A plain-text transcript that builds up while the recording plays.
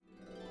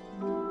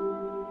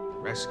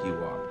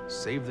Rescue Op.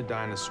 Save the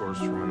dinosaurs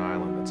from an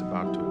island that's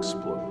about to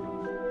explode.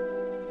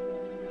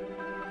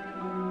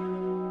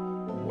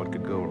 What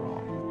could go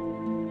wrong?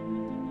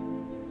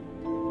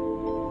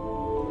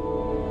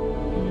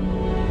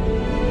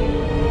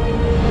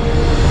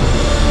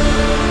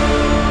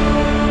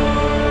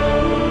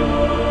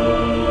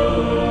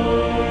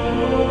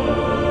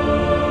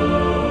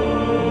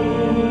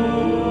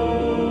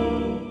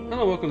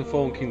 Hello, welcome to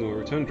Fallen Kingdom. We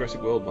return to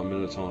Jurassic World 1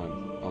 minute at a time.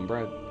 I'm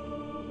Brad.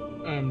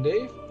 I'm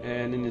Dave.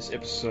 And in this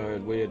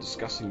episode, we are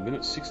discussing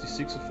minute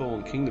 66 of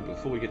Fallen Kingdom.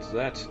 Before we get to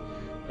that,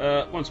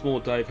 once more,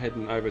 Dave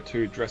heading over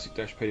to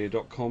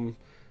Jurassic-pedia.com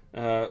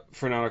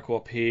for an article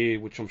up here,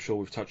 which I'm sure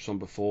we've touched on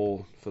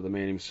before, for the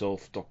man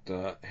himself,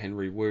 Dr.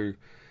 Henry Wu.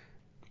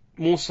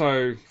 More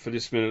so for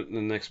this minute and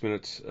the next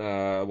minute,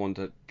 I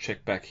wanted to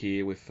check back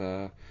here with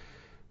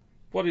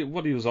what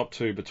he was up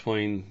to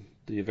between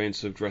the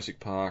events of Jurassic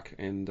Park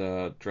and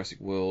Jurassic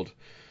World.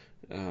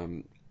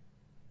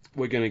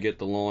 We're going to get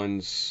the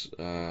lines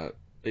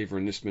either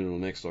in this minute or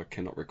next, I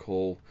cannot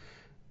recall.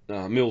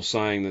 Mill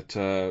saying that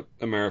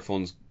a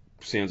marathon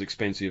sounds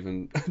expensive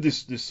and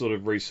this sort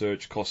of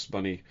research costs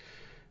money.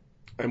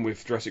 And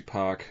with Jurassic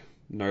Park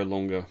no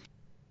longer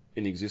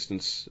in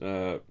existence,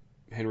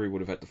 Henry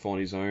would have had to find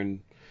his own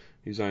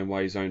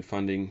way, his own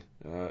funding.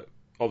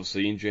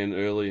 Obviously, InGen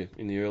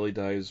in the early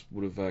days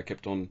would have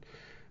kept on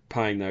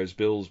paying those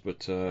bills,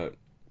 but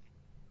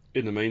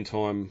in the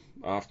meantime,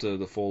 after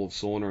the fall of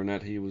Sauna and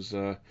that, he was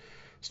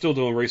still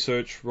doing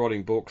research,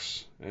 writing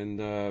books,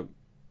 and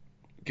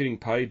getting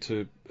paid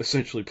to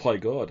essentially play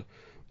God.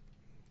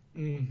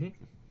 Mm-hmm.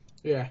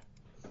 Yeah.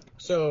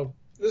 So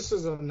this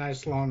is a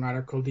nice long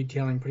article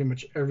detailing pretty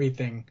much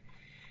everything.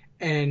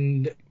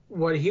 And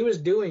what he was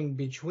doing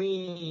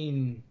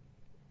between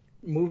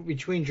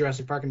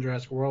Jurassic Park and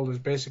Jurassic World is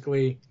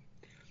basically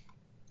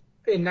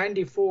in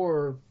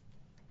 '94.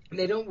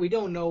 We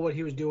don't know what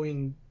he was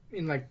doing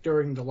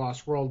during the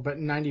Lost World, but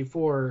in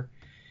 '94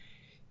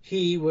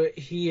 he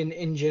and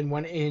InGen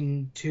went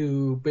in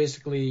to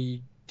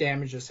basically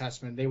damage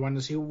assessment. They wanted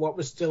to see what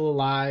was still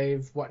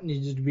alive, what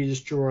needed to be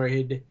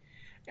destroyed,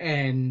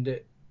 and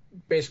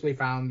basically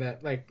found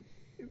that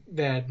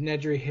that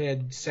Nedry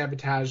had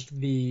sabotaged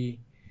the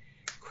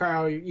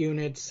cryo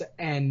units,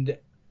 and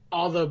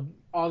all the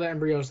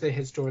embryos they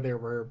had stored there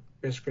were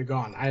basically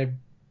gone. I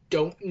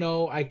don't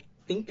know. I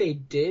think they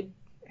did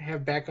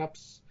have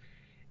backups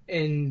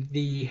in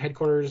the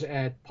headquarters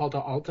at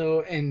Palo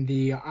Alto and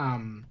the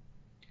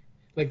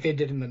like they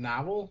did in the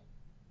novel,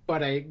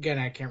 but I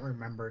can't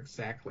remember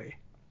exactly.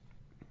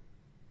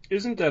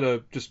 Isn't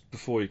that just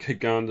before you keep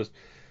going,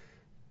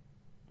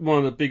 one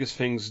of the biggest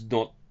things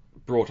not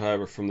brought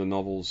over from the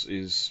novels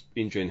is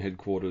InGen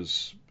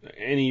headquarters?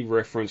 Any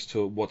reference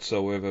to it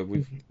whatsoever?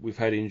 We've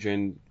had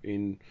InGen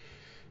in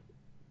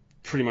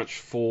pretty much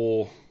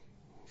four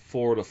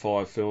out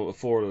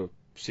of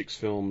 6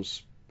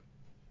 films.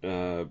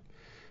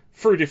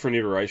 Through different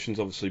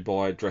iterations, obviously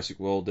by Jurassic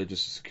World, they're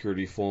just a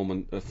security firm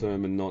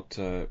and not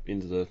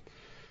into the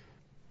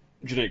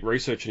genetic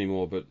research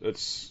anymore. But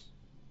it's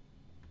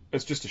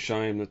just a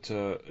shame that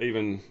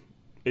even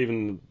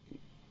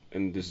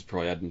and this is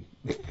probably adding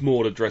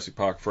more to Jurassic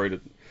Park 3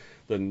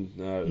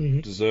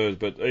 than deserves.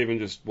 But even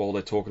just while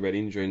they're talking about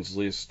InGen's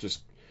list,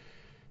 just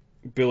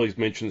Billy's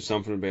mentioned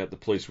something about the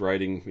police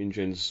raiding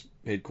InGen's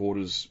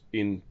headquarters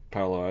in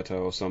Palo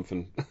Alto or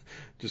something.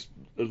 Just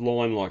a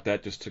line like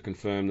that, just to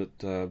confirm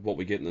that what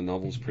we get in the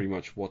novel is pretty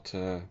much what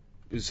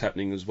is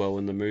happening as well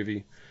in the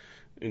movie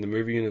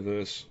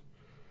universe.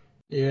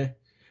 Yeah.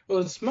 Well,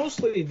 it's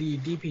mostly the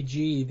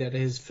DPG that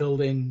has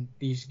filled in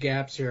these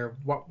gaps here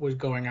of what was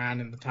going on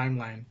in the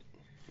timeline.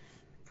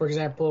 For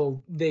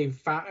example, they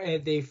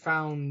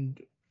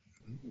found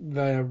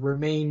the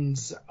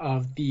remains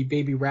of the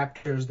baby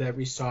raptors that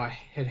we saw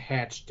had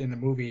hatched in the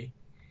movie.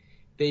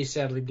 They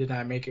sadly did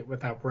not make it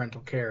without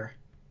parental care.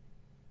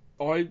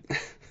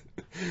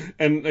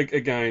 And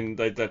again,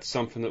 that's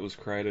something that was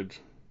created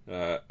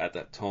at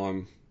that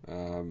time,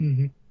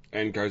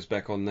 and goes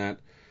back on that.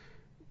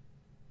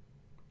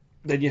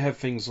 Then you have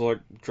things like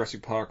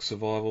Jurassic Park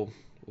Survival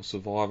or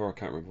Survivor, I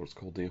can't remember what it's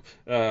called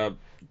now.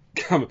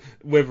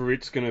 Whether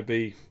it's going to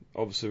be,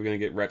 obviously we're going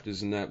to get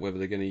raptors in that, whether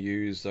they're going to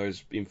use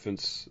those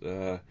infants.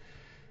 I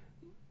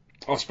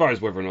suppose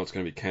whether or not it's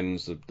going to be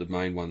canon's the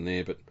main one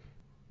there, but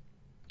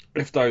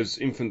if those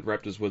infant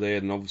raptors were there,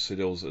 then obviously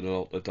there was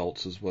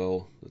adults as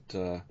well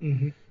that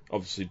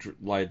obviously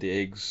laid the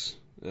eggs.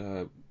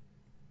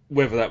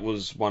 Whether that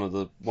was one of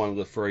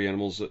the 3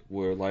 animals that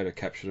were later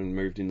captured and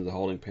moved into the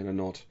holding pen or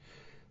not,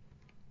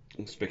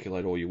 and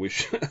speculate all you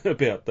wish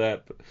about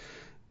that.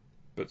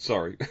 But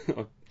sorry,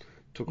 I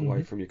took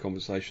away from your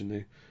conversation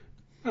there.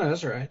 Oh,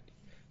 that's all right.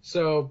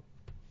 So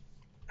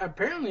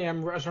apparently,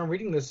 I'm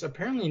reading this.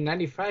 Apparently, in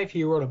 '95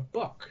 he wrote a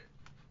book,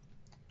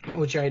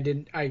 which I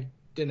did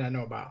not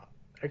know about.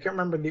 I can't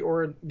remember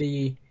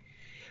the.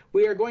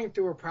 We are going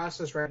through a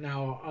process right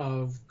now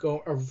of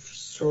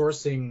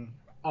sourcing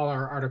all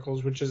our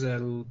articles, which is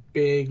a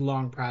big,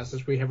 long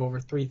process. We have over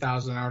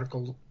 3,000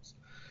 articles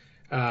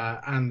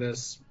on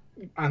this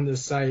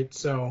site.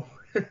 So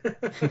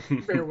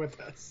Bear with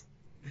us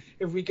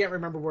if we can't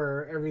remember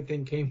where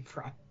everything came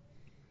from.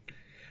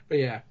 But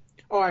yeah.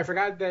 Oh, I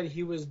forgot that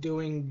he was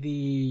doing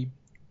the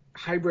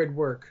hybrid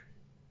work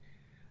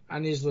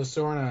on Isla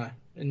Sorna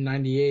in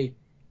 '98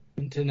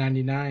 into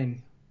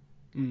 '99.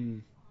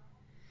 Mm.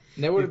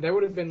 That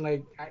would have been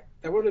like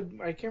that would have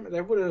I can't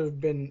that would have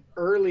been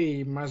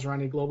early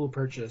Maserati global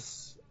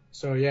purchase.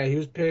 So yeah,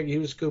 he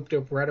was scooped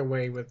up right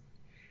away with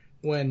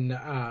when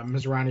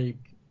Maserati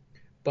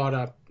bought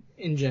up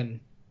InGen.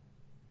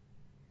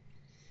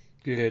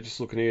 Yeah, just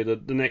looking here,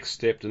 the next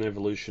step in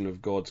evolution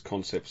of God's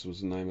concepts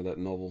was the name of that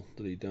novel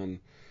that he'd done.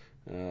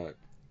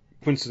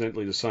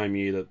 Coincidentally, the same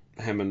year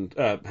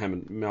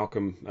that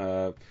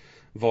Malcolm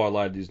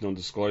violated his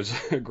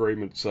non-disclosure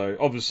agreement. So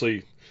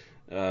obviously,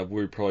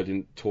 we probably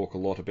didn't talk a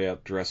lot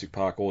about Jurassic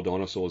Park or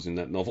dinosaurs in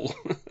that novel.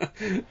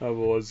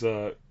 Otherwise,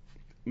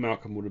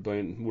 Malcolm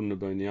wouldn't have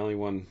been the only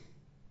one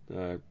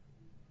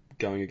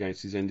going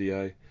against his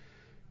NDA.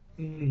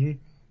 Mm-hmm.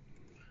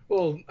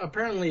 Well,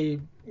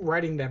 apparently,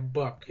 writing that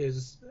book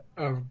is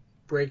a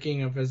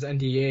breaking of his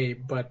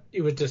NDA, but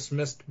it was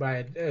dismissed by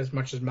it as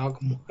much as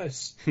Malcolm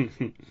was.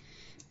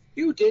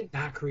 You did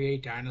not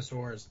create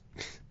dinosaurs.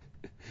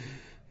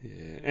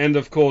 Yeah, and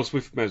of course,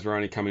 with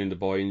Maserati coming in to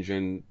buy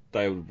InGen,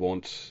 they would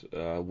want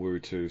Wu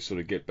to sort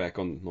of get back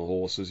on the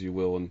horse, as you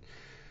will, and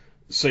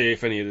see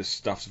if any of this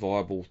stuff's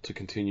viable to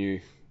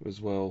continue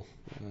as well,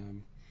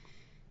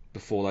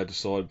 before they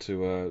decide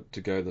to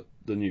go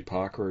the new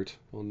park route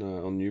on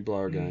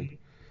Nublar again.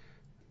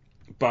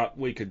 But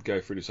we could go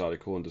through this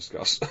article and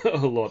discuss a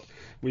lot.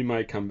 We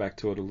may come back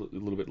to it a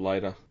little bit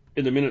later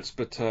in the minutes,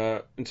 but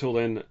until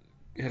then,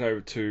 head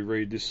over to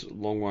read this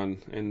long one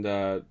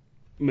and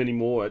many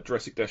more at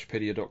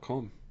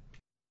jurassic-pedia.com.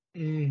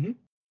 Mm-hmm.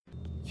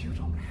 You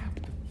don't have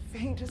the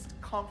faintest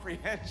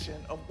comprehension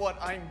of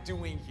what I'm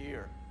doing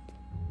here.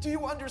 Do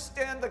you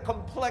understand the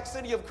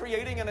complexity of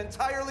creating an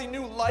entirely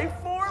new life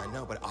form? I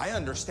know, but I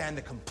understand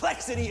the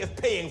complexity of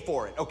paying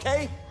for it,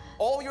 okay?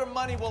 All your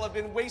money will have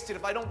been wasted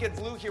if I don't get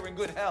Blue here in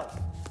good health.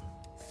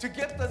 To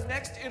get the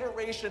next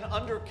iteration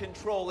under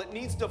control, it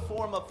needs to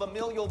form a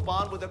familial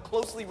bond with a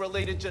closely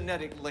related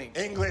genetic link.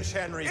 English,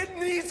 Henry. It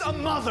needs a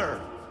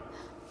mother!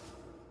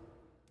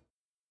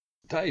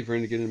 Dave, we're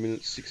going to get in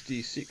minute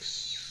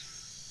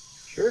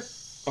 66. Sure.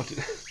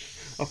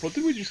 I thought,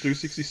 did we just do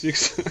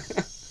 66?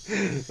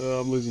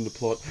 I'm losing the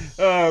plot.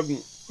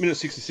 Minute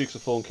 66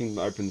 of Fallen Kingdom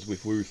opens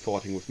with Wu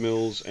fighting with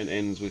Mills and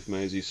ends with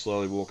Maisie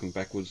slowly walking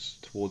backwards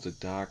towards a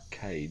dark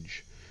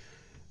cage.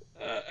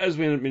 As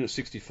we end at minute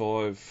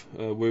 65,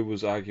 Wu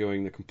was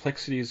arguing the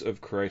complexities of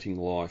creating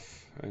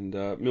life, and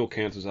Mill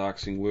counters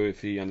asking Wu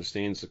if he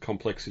understands the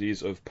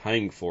complexities of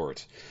paying for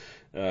it.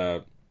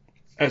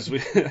 As we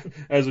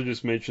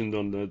just mentioned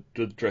on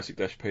the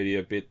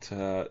Jurassic-Pedia bit,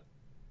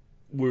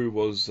 Wu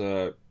was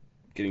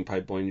getting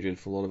paid by InGen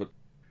for a lot of it.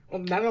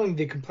 Well, not only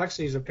the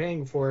complexities of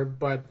paying for it,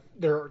 but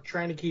they're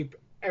trying to keep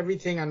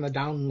everything on the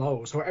down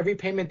low. So every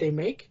payment they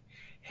make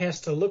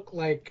has to look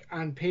like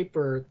on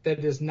paper that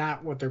is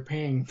not what they're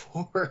paying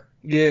for.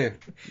 Yeah.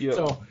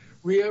 So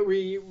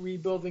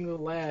rebuilding the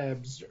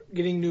labs,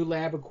 getting new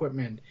lab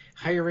equipment,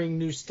 hiring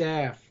new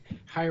staff,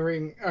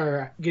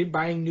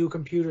 buying new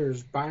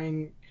computers,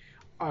 buying.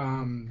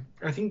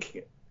 I think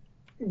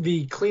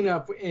the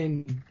cleanup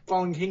in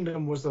Fallen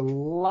Kingdom was a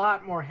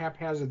lot more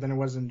haphazard than it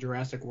was in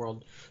Jurassic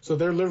World. So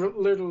they're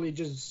literally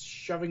just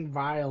shoving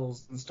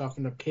vials and stuff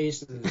into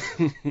cases.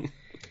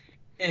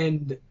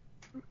 And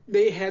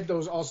they had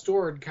those all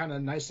stored kind of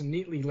nice and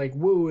neatly. Like,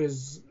 Wu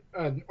is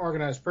an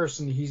organized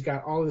person. He's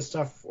got all this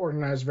stuff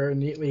organized very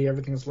neatly.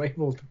 Everything's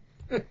labeled.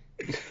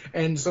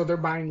 And so they're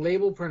buying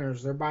label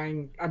printers. They're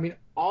buying,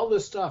 all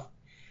this stuff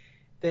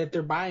that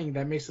they're buying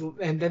that makes it,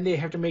 and then they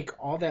have to make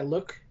all that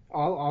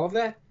all of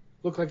that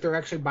look like they're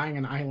actually buying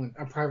an island,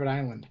 a private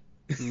island.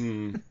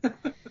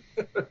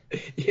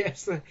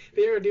 Yes,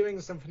 they are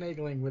doing some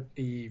finagling with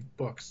the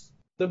books.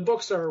 The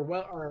books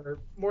are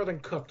more than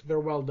cooked. They're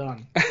well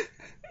done.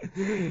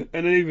 And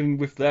even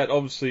with that,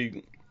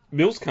 obviously,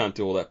 Mills can't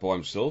do all that by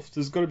himself.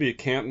 There's got to be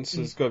accountants.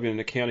 There's got to be an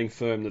accounting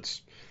firm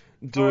that's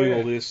doing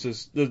all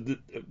this.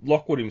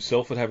 Lockwood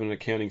himself would have an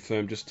accounting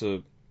firm just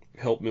to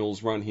help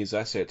Mills run his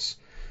assets,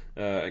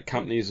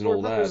 companies and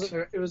all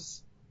that.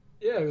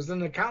 It was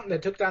an accountant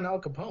that took down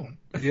Al Capone.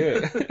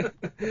 Yeah.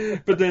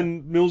 But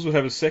then Mills would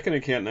have a second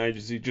accounting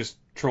agency just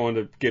trying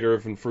to get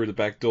everything through the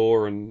back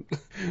door and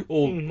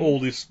all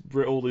this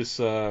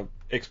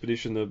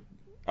expedition to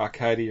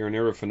Arcadia and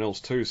everything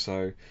else too.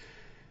 So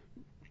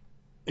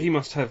he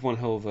must have one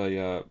hell of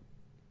a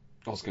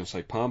I was going to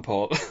say palm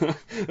pot,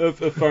 a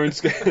phone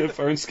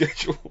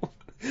schedule,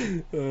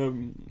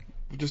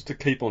 just to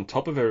keep on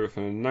top of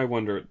everything. And no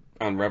wonder it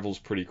unravels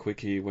pretty quick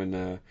here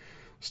when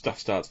stuff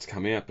starts to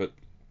come out. But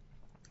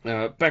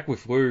back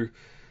with Wu,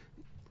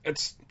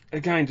 it's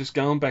again just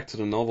going back to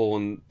the novel,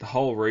 and the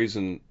whole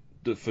reason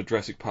for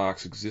Jurassic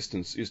Park's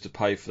existence is to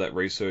pay for that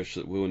research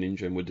that Wu and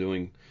InGen were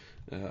doing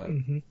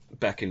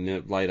back in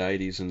the late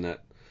 80s and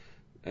that.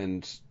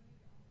 And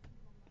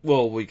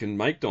well, we can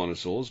make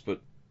dinosaurs, but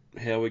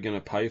how are we going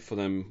to pay for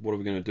them? What are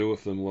we going to do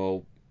with them?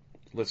 Well,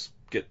 let's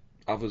get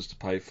others to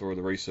pay for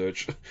the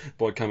research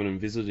by coming and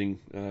visiting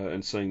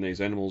and seeing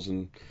these animals,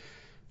 and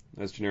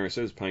as Gennaro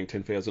says, paying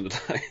 $10,000 a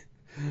day.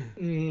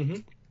 Mm-hmm.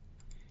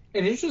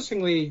 And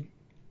interestingly,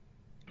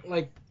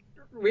 like,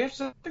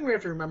 something we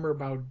have to remember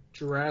about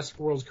Jurassic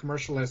World's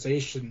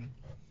commercialization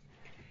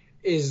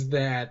is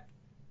that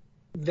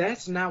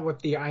that's not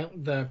what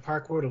the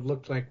park would have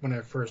looked like when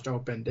it first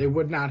opened. It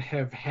would not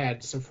have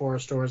had Sephora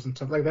stores and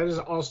stuff like that. Is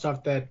all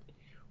stuff that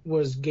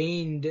was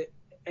gained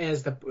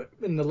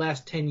in the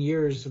last 10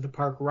 years of the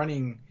park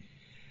running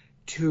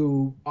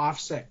to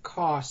offset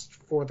cost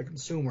for the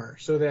consumer,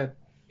 so that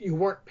you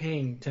weren't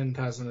paying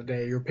 $10,000 a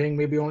day. You're paying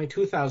maybe only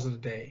 $2,000 a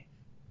day.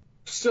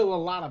 Still a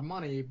lot of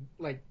money,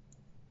 like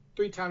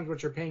 3 times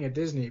what you're paying at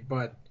Disney,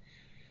 but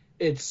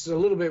it's a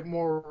little bit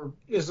more.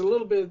 It's a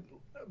little bit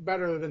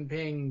better than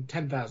paying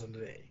 $10,000 a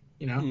day.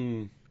 You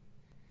know.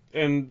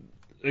 And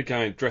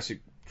again,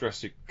 Jurassic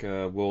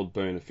World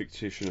being a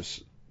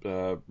fictitious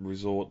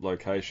resort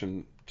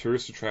location,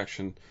 tourist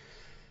attraction.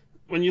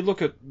 When you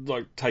look at,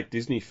 like, take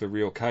Disney for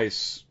real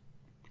case,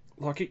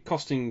 like it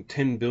costing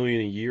 $10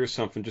 billion a year or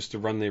something just to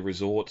run their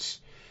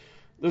resorts.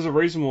 There's a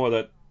reason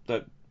why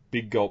that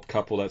big gulp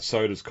couple, that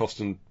soda's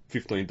costing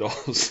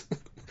 $15.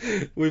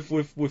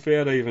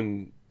 without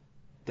even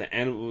the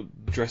animal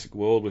Jurassic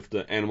World, with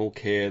the animal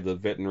care, the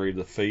veterinary,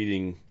 the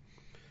feeding.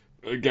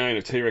 Again,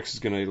 a T-Rex is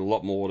going to eat a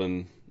lot more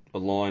than a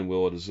lion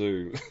will at a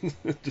zoo.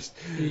 Just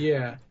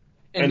yeah,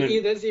 and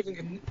that's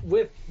even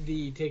with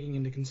the taking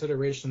into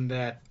consideration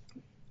that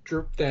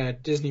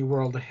Disney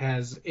World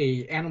has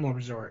a animal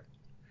resort.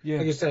 Yeah.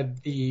 Like I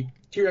said, the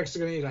T-Rex is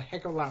going to eat a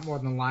heck of a lot more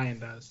than the lion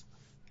does.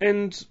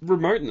 And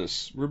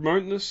remoteness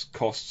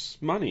costs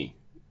money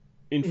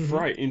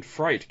in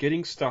freight,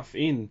 getting stuff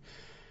in.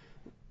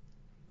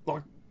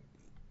 Like,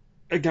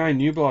 again,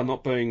 Nublar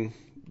not being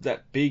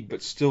that big,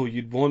 but still,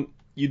 you'd want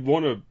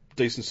a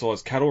decent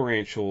sized cattle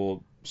ranch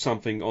or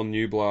something on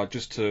Nublar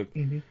just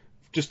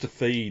to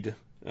feed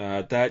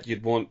that.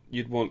 You'd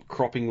want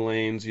cropping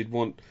lands. You'd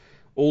want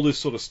all this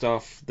sort of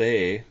stuff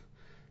there,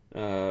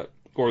 or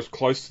as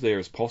close to there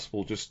as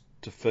possible, just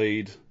to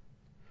feed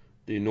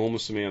the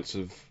enormous amounts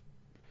of.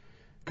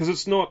 Because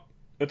it's not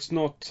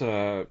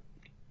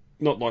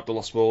like the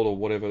Lost World or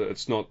whatever.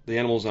 It's not, the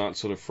animals aren't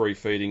sort of free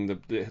feeding.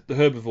 The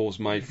herbivores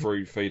may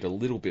free feed a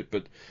little bit,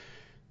 but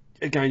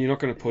again, you're not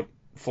going to put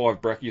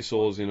 5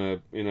 brachiosaurs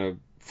in a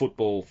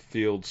football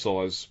field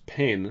size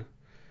pen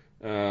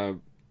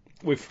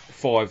with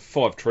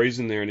five trees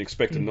in there and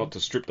expect them not to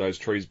strip those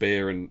trees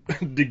bare and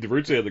dig the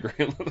roots out of the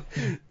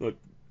ground.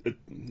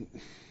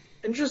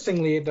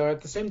 Interestingly, though,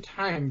 at the same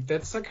time,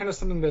 that's kind of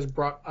something that's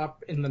brought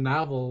up in the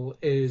novel,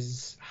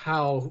 is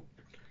how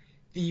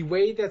the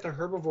way that the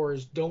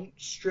herbivores don't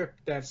strip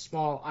that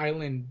small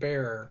island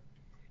bare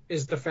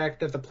is the fact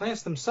that the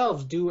plants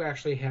themselves do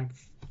actually have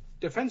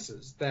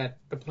defenses, that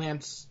the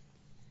plants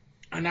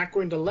are not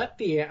going to let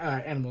the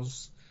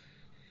animals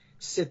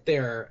sit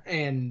there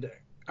and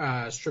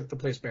strip the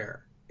place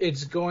bare.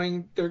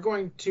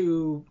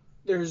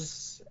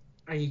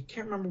 I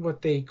can't remember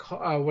what they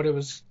call,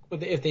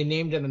 if they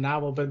named it in the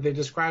novel, but they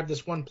described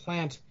this one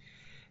plant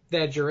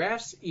that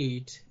giraffes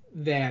eat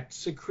that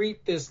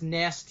secrete this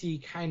nasty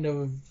kind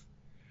of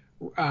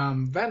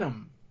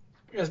venom.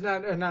 It's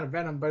not a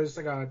venom, but it's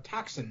like a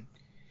toxin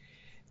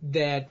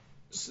that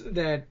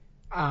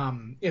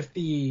if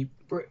the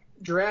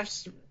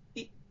giraffes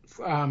if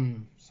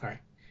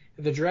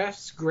the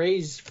giraffes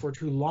graze for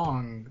too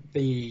long,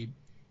 the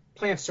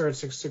plant starts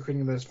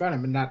secreting this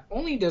venom, and not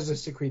only does it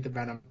secrete the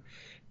venom,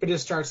 but it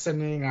starts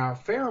sending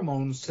out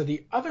pheromones to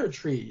the other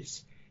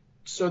trees,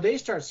 so they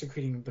start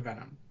secreting the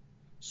venom.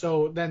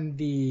 So then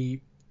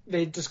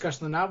they discuss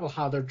in the novel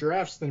how the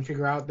giraffes then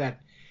figure out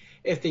that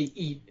if they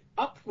eat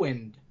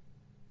upwind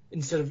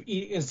instead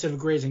of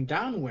grazing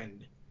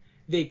downwind,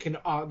 they can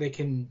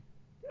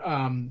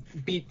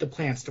beat the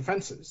plant's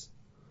defenses.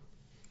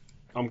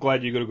 I'm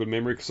glad you got a good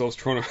memory, because I was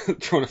trying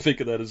to think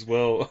of that as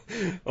well.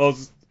 I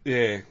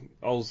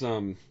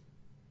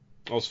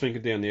was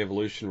thinking down the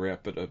evolution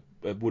route, but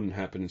it wouldn't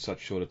happen in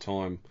such short a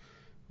time.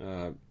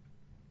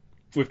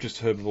 With just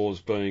herbivores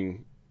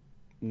being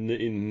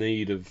in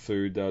need of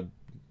food, they'd,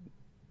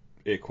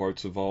 air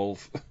quotes,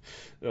 evolve.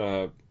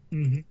 Like,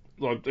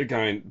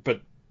 again, but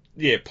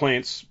yeah,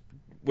 plants,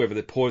 whether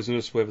they're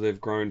poisonous, whether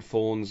they've grown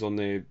thorns on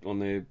their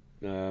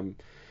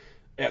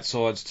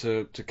outsides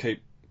to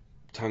keep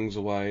tongues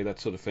away, that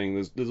sort of thing.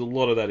 There's a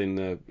lot of that in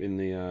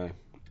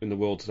the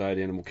world today,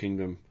 the animal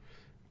kingdom.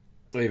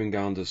 Even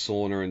going to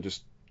sauna, and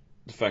just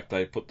the fact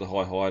they put the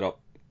hide up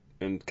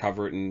and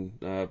cover it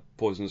in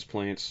poisonous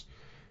plants,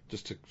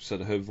 just so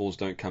the herbivores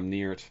don't come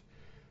near it.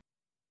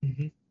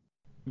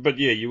 But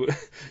yeah,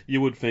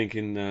 you would think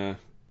in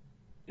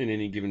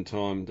any given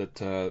time that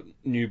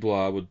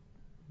Nublar would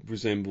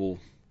resemble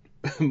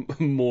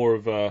more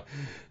of a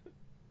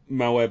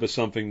Moab or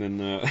something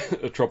than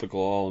a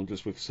tropical island,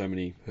 just with so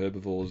many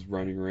herbivores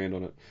roaming around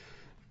on it,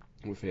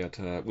 without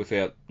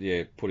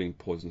putting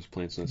poisonous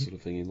plants and that sort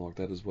of thing in like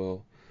that as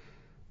well.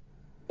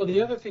 Well,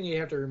 the other thing you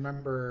have to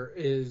remember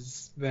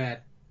is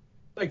that,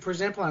 like, for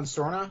example, on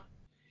Sorna,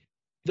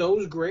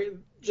 those great.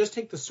 Just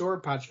take the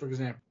sauropods for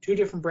example. 2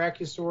 different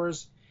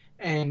brachiosaurs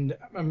and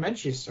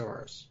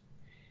mamenchisaurs.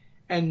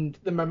 And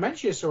the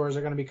mamenchisaurs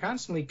are going to be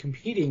constantly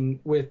competing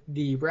with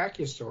the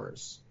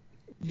brachiosaurs.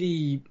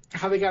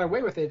 How they got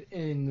away with it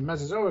in the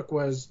Mesozoic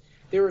was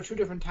there were 2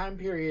 different time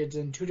periods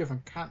and 2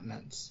 different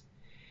continents.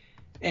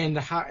 And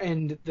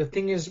the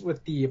thing is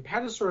with the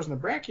apatosaurs and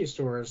the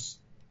brachiosaurs,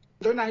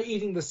 they're not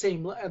eating the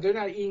same. They're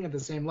not eating at the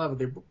same level.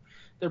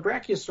 The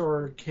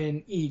brachiosaur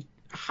can eat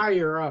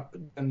higher up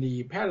than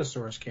the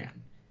apatosaurs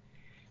can,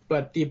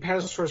 but the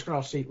apatosaurs can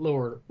also eat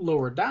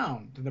lower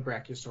down than the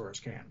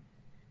brachiosaurs can.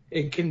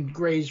 It can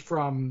graze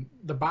from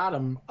the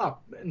bottom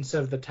up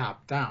instead of the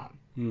top down.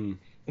 The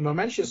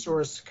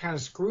Mamenchisaurus kind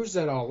of screws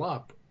that all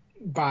up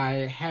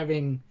by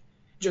having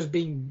just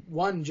being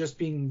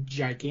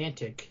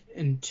gigantic,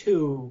 and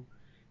 2,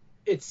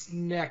 its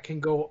neck can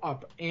go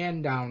up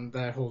and down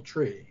that whole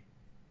tree.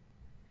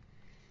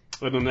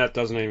 And then that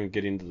doesn't even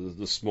get into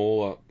the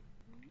smaller.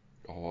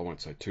 Oh, I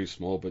won't say too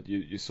small, but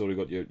you sort of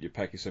got your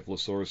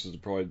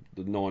Pachycephalosaurus, probably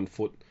the 9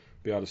 foot,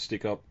 be able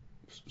to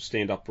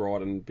stand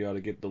upright and be able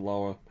to get the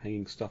lower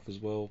hanging stuff as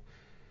well.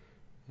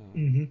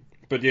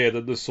 But yeah,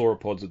 the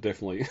sauropods are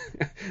definitely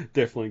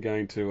definitely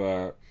going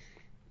to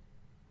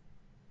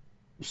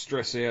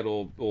stress out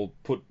or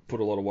put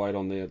a lot of weight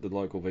on the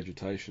local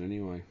vegetation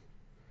anyway.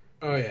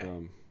 Oh yeah.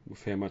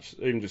 With how much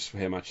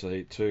they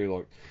eat too,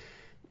 like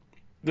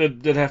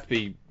there'd have to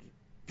be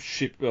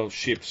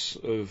ships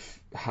of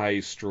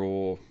hay,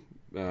 straw,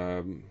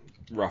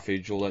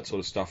 roughage, all that sort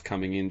of stuff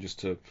coming in just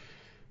to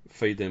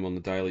feed them on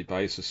the daily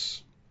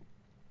basis.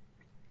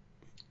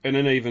 And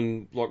then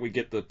even like we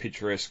get the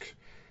picturesque,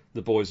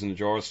 the boys in the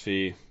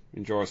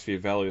gyrosphere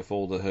Valley with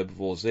all the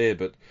herbivores there,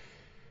 but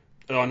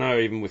I know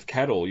even with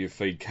cattle, you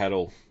feed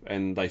cattle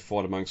and they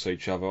fight amongst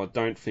each other. I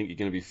don't think you're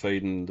going to be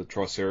feeding the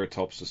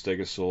Triceratops, the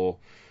Stegosaur,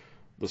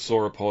 the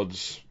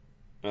sauropods,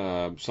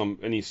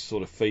 any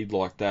sort of feed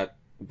like that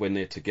when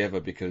they're together,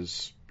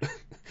 because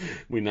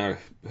we know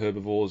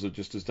herbivores are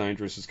just as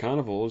dangerous as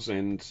carnivores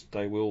and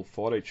they will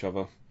fight each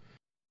other.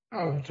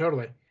 Oh,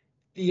 totally.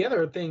 The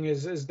other thing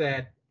is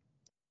that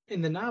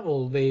in the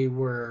novel they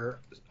were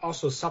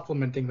also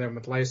supplementing them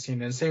with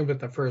lysine, and same with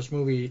the first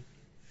movie.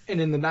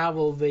 And in the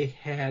novel they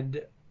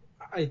had,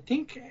 I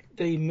think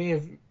they may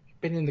have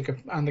been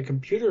on the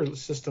computer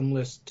system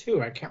list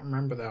too. I can't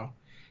remember though.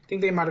 I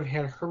think they might have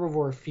had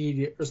herbivore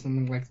feed or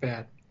something like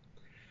that.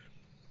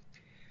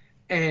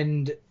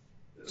 And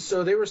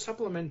so they were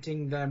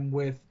supplementing them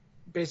with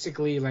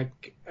basically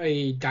like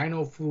a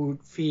dino food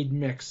feed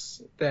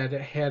mix that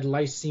had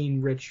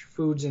lysine-rich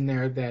foods in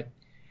there that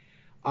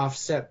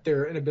offset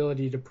their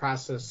inability to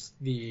process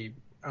the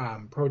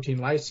protein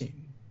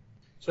lysine.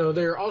 So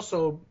they're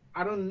also,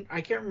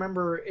 I can't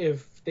remember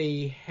if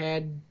they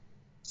had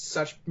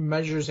such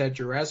measures at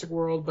Jurassic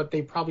World, but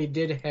they probably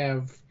did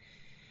have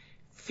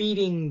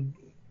feeding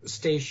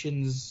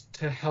stations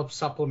to help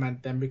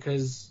supplement them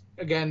because,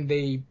 again,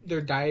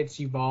 their diets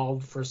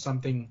evolved for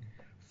something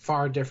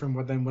far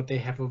different than what they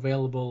have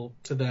available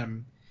to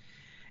them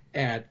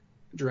at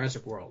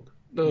Jurassic World.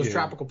 Those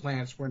tropical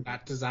plants were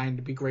not designed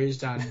to be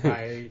grazed on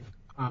by,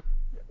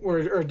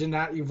 or did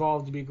not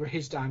evolve to be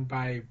grazed on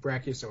by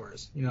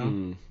brachiosaurs, you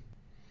know?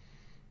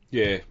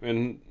 Yeah,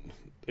 and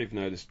even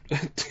though this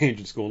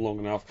tangent's gone long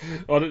enough,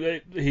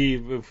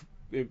 been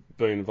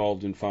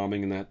involved in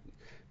farming and that,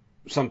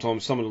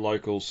 sometimes some of the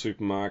local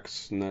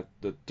supermarkets and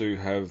that do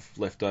have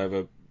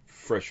leftover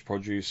fresh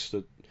produce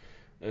that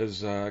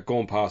has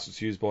gone past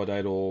its use-by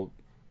date or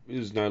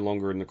is no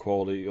longer in the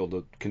quality or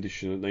the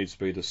condition it needs to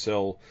be to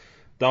sell,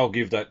 they'll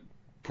give that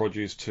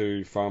produce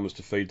to farmers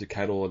to feed to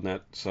cattle and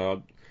that.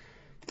 So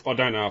I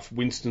don't know if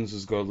Winston's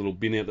has got a little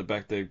bin out the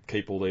back they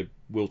keep all their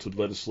wilted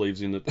lettuce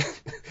leaves in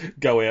that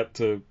go out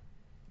to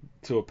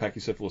a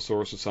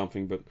Pachycephalosaurus or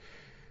something, but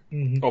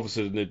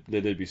obviously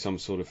there'd be some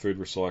sort of food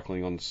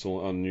recycling on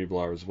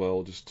Nublar as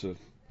well, just to,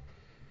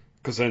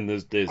 because then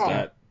there's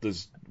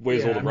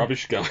where's all the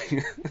rubbish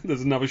going?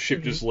 There's another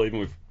ship just leaving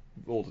with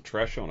all the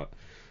trash on it.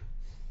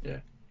 Yeah.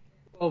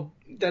 Well,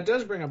 that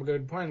does bring up a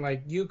good point.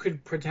 Like, you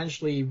could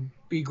potentially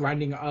be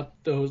grinding up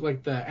those,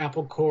 like the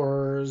apple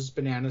cores,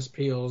 bananas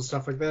peels,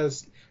 stuff like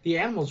this. The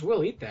animals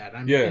will eat that.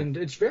 And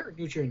it's very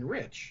nutrient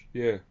rich.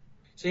 Yeah.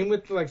 Same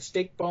with like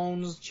steak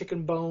bones,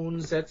 chicken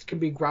bones. That can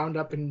be ground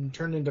up and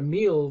turned into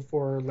meal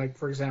for, like,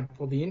 for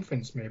example, the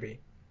infants maybe.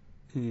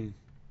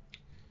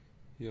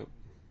 Yep.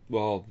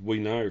 Well, we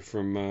know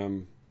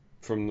from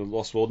the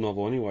Lost World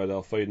novel anyway,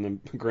 they'll feed them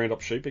ground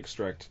up sheep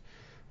extract.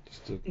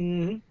 Just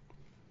to...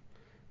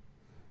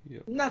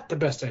 Yep. Not the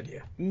best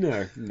idea.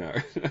 No. No.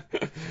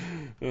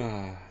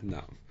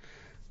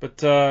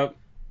 But I'm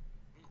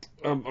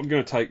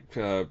going to take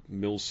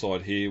Mill's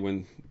side here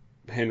when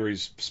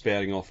Henry's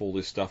spouting off all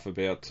this stuff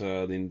about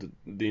the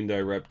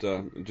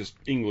Indoraptor. Just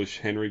English,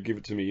 Henry, give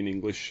it to me in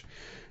English.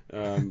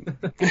 Because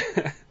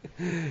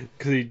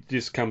he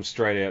just comes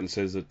straight out and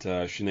says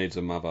that she needs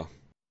a mother.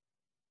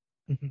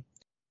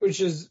 Which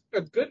is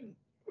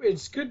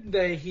it's good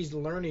that he's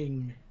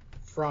learning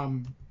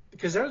from,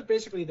 because that was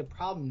basically the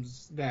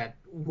problems that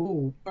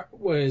Wu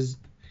was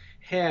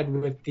had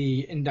with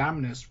the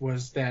Indominus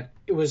was that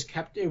it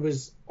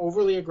was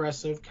overly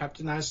aggressive, kept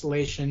in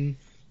isolation.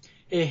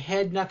 It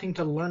had nothing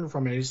to learn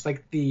from it. It's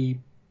like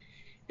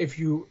if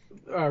you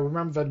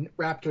remember the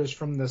Raptors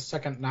from the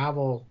second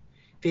novel,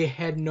 they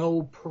had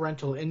no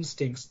parental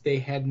instincts. They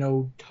had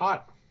no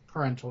taught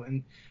parental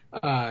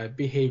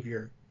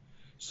behavior.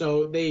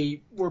 So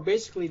they were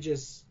basically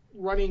just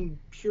running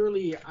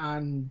purely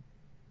on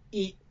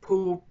eat,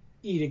 poop,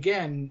 eat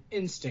again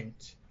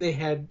instinct.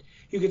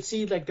 You could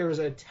see like there was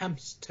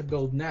attempts to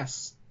build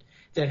nests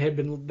that had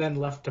been then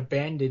left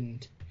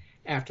abandoned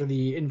after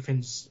the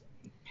infants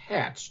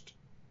hatched.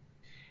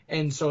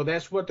 And so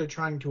that's what they're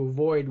trying to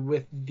avoid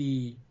with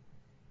the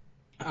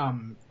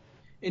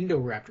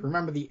Indoraptor.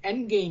 Remember, the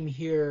end game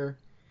here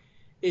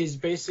is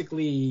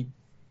basically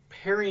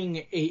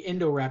pairing a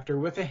Indoraptor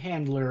with a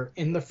handler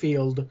in the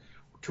field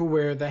to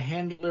where the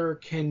handler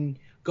can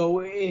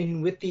go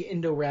in with the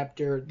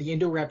Indoraptor. The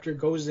Indoraptor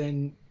goes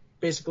in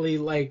basically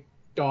like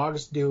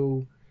dogs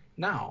do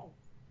now.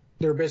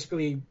 They're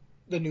basically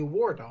the new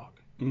war dog.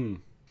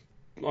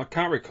 I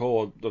can't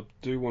recall. I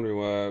do want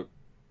to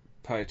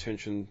pay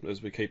attention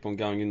as we keep on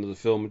going into the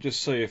film and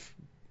just see if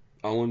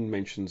Owen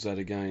mentions that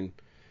again,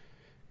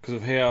 because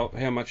of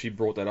how much he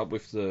brought that up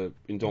with the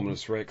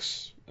Indominus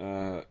Rex.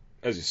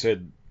 As you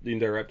said, the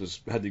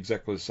Indoraptor's had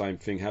exactly the same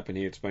thing happen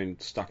here. It's been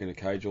stuck in a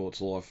cage all its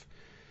life.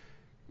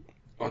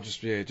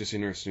 Just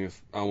interesting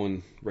if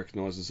Owen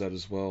recognises that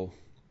as well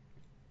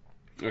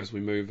as we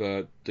move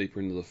deeper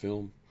into the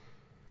film.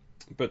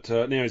 But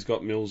now he's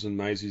got Mills and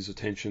Maisie's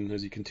attention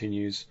as he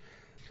continues.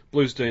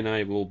 Blue's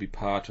DNA will be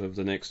part of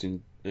the next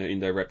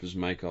Indoraptor's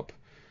makeup,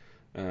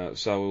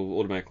 so we'll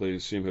automatically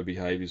assume her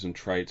behaviours and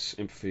traits,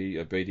 empathy,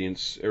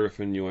 obedience,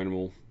 everything new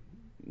animal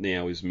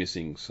now is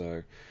missing.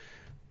 So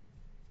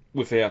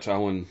without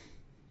Owen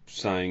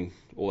saying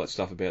all that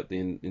stuff about the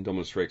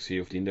Indominus Rex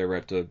here with the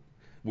Indoraptor,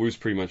 Wu's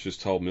pretty much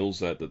just told Mills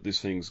that this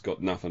thing's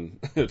got nothing.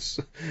 It's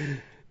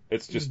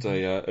just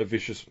a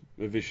vicious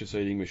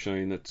eating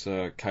machine that's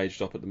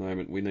caged up at the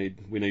moment. We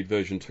need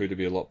version 2 to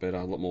be a lot better,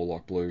 a lot more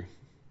like Blue.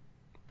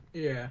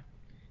 Yeah.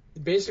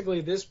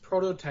 Basically, this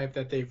prototype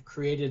that they've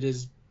created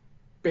is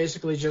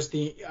basically just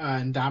the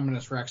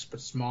Indominus Rex,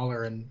 but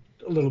smaller and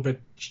a little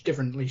bit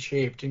differently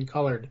shaped and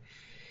colored.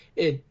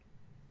 I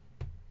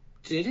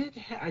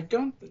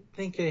don't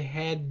think it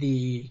had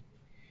the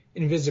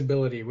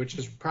invisibility, which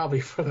is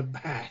probably for the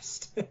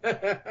best.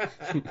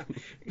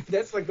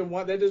 That's like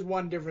that is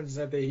one difference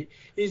that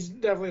he's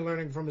definitely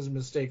learning from his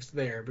mistakes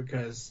there,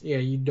 because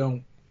you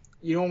don't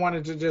want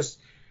it to just,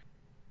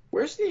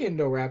 where's the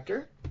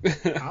Indoraptor?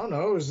 I don't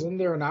know, it was in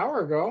there an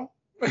hour ago.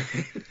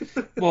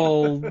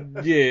 Well,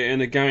 yeah,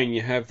 and again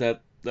you have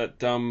that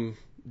dumb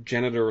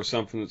janitor or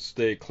something that's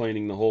there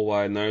cleaning the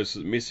hallway and notices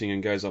it's missing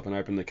and goes up and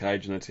opens the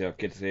cage, and that's how it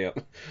gets out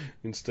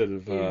instead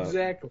of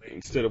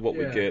what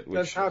we get.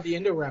 That's how the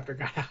Indoraptor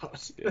got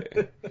out.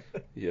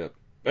 Yeah.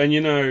 And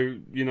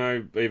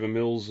either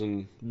Mills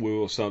and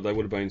Wu or something, they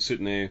would have been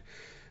sitting there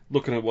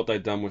looking at what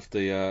they'd done with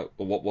or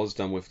what was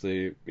done with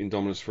the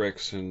Indominus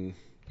Rex and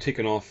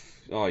ticking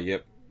off,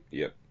 yep,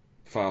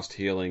 fast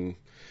healing,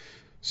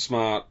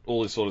 smart,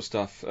 all this sort of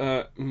stuff.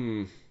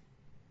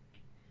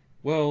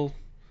 Well,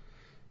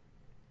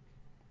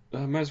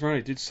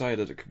 Masrani did say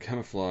that it could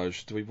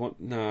camouflage. Do we want?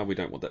 No, we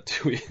don't want that,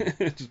 do we?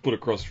 Just put a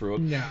cross through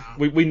it. No.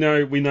 We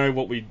know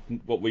what we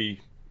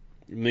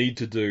need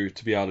to do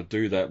to be able to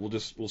do that.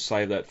 We'll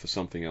save that for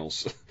something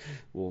else.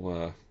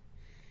 We'll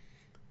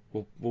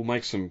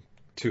make some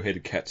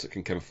two-headed cats that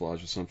can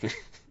camouflage or something.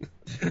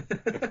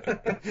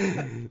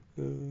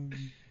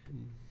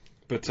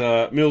 But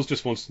Mills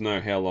just wants to know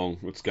how long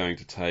it's going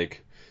to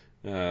take.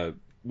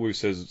 Wu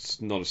says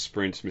it's not a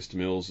sprint, Mr.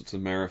 Mills. It's a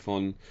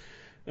marathon.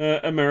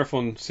 A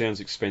marathon sounds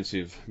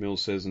expensive,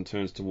 Mills says, and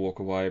turns to walk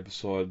away.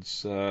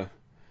 Besides,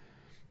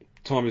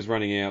 time is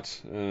running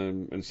out,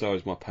 and so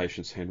is my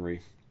patience,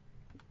 Henry.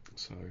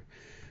 So,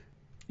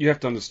 you have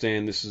to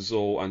understand this is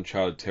all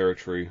uncharted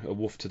territory. A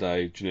wolf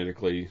today,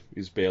 genetically,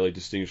 is barely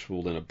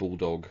distinguishable than a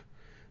bulldog.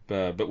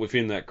 But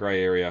within that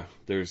grey area,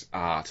 there is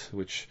art,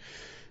 which,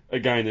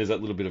 again, there's that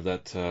little bit of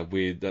that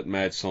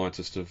mad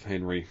scientist of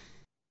Henry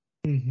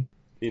in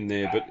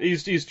there. But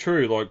he's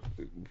true, like,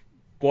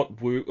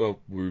 what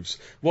wolves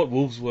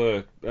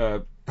were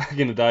back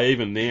in the day,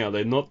 even now,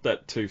 they're not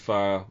that too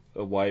far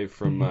away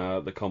from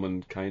the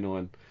common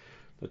canine.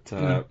 But,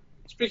 no.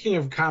 Speaking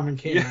of common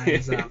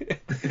canines,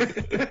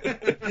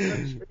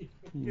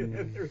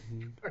 you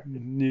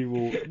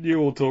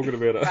all talking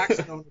about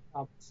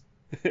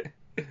it.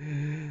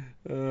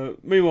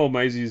 Meanwhile,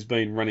 Maisie's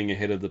been running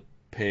ahead of the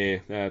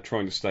pair,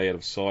 trying to stay out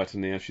of sight,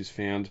 and now she's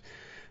found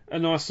a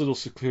nice little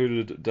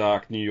secluded,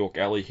 dark New York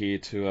alley here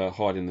to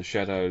hide in the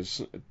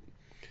shadows.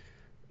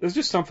 There's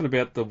just something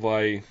about the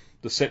way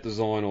the set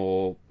design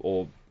or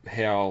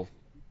how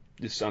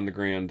this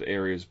underground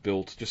area is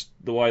built, just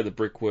the way the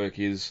brickwork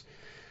is.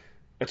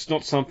 It's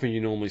not something you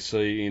normally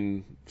see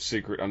in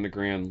secret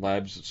underground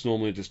labs. It's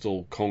normally just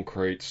all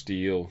concrete,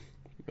 steel,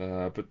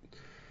 but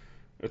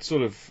it's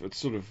sort of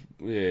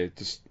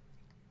just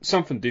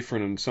something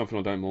different and something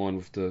I don't mind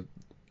with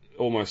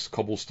almost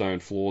cobblestone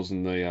floors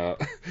and the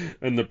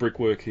and the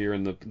brickwork here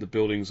and the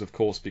buildings, of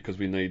course, because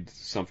we need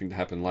something to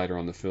happen later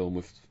on the film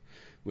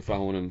with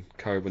Owen and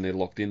Co when they're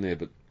locked in there.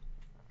 But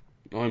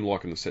I'm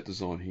liking the set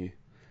design here.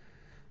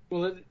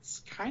 Well,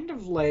 it's kind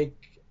of like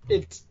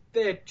it's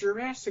that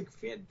Jurassic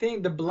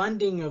thing, the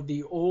blending of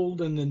the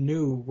old and the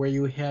new, where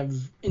you have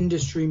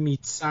industry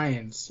meets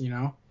science, you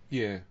know?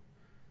 Yeah.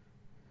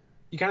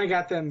 You kind of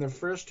got that in the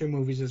first two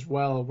movies as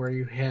well, where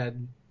you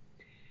had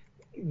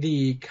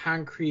the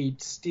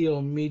concrete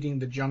steel meeting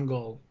the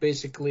jungle,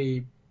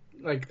 basically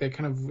like the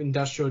kind of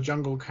industrial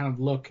jungle kind of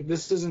look.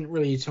 This isn't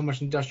really so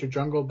much industrial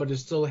jungle, but it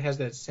still has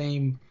that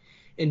same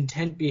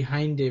intent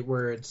behind it,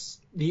 where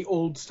it's the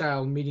old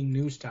style meeting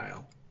new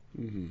style.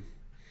 Mm-hmm.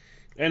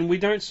 And we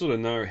don't sort of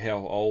know how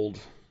old.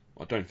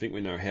 I don't think we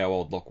know how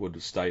old Lockwood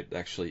Estate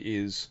actually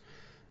is.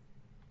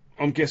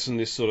 I'm guessing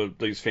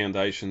these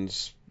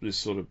foundations, this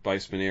sort of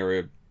basement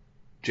area,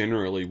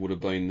 generally would have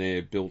been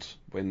there built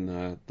when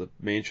the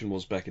mansion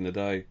was back in the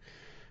day.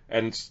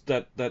 And it's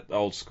that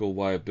old school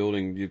way of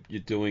building.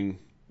 You're doing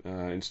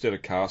instead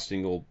of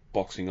casting or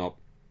boxing up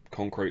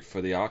concrete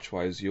for the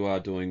archways, you are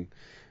doing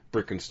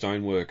brick and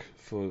stonework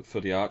for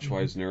the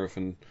archways and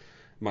everything,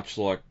 much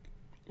like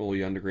all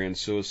the underground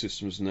sewer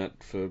systems and that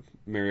for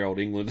merry old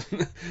England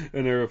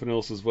and everything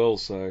else as well.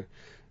 So,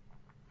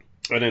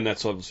 and then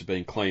that's obviously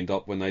been cleaned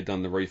up when they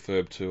done the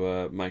refurb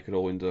to make it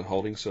all into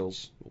holding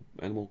cells,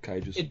 animal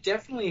cages. It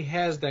definitely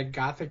has that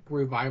Gothic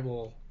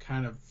revival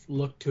kind of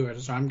look to it.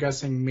 So I'm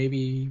guessing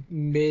maybe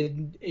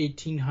mid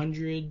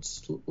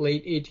 1800s,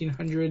 late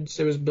 1800s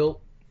it was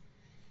built.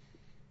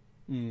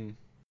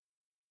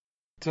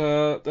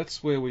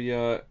 That's where we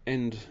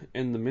end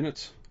the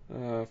minute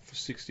for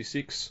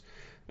 66.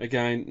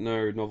 Again,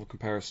 no novel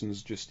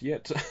comparisons just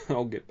yet.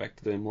 I'll get back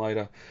to them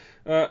later.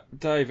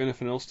 Dave,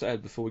 anything else to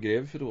add before we get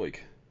over for the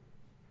week?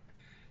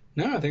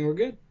 No, I think we're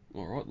good.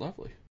 All right,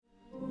 lovely.